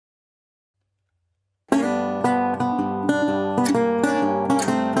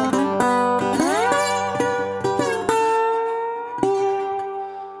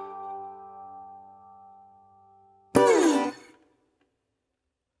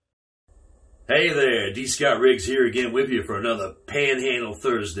Hey there, D. Scott Riggs here again with you for another Panhandle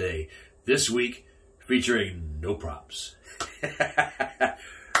Thursday. This week featuring no props.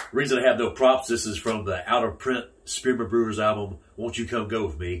 Reason I have no props, this is from the out of print Spearman Brewers album, Won't You Come Go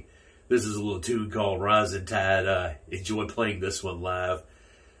With Me. This is a little tune called Rising Tide. Enjoy playing this one live.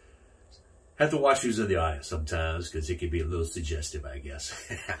 Have to watch who's in the audience sometimes because it can be a little suggestive, I guess.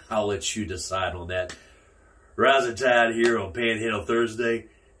 I'll let you decide on that. Rising Tide here on Panhandle Thursday.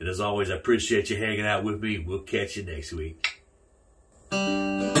 And as always, I appreciate you hanging out with me. We'll catch you next week.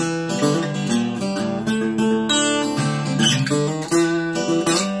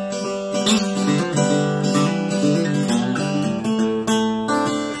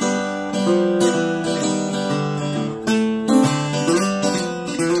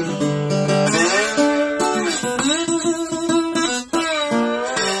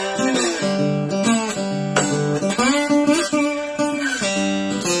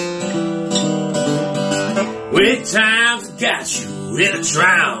 When times got you in a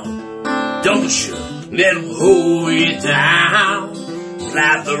drown, don't you let them hold you down.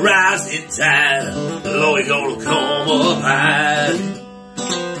 Like the rising tide, the Lord gonna come up high.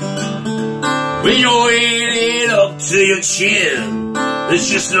 When you're in it up to your chin, there's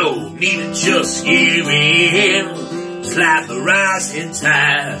just no need to just give in. It's like the rising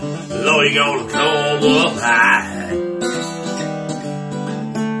tide, the Lord gonna come up high.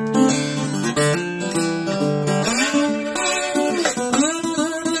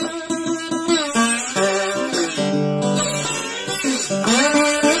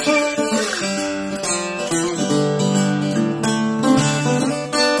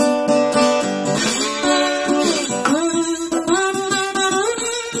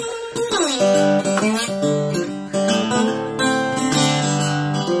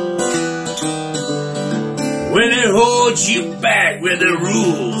 When they hold you back with the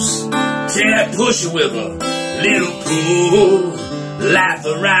rules, till they push you with a little pull. Like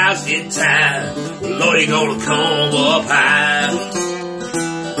the rising tide, well, Lord, you're gonna come up high.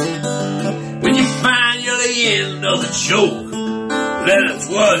 When you find you're the end of the joke, let us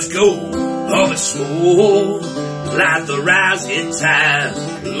words go up and smoke. Like the rising tide,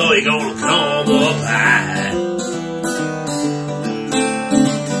 well, Lord, you're gonna come up high.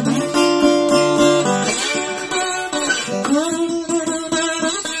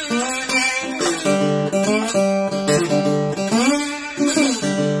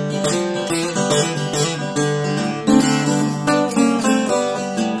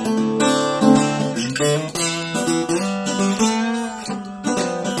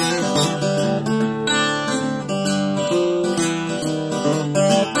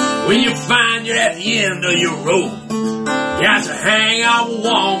 When you find you're at the end of your rope, you got to hang on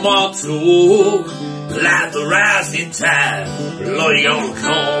one more toe. Like the rising tide, Lord, you're gonna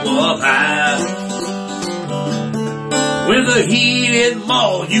come up high. When the heat is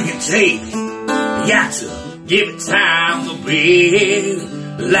more you can take, you got to give it time to breathe.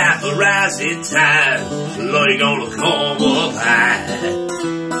 Like the rising tide, Lord, you're gonna come up high.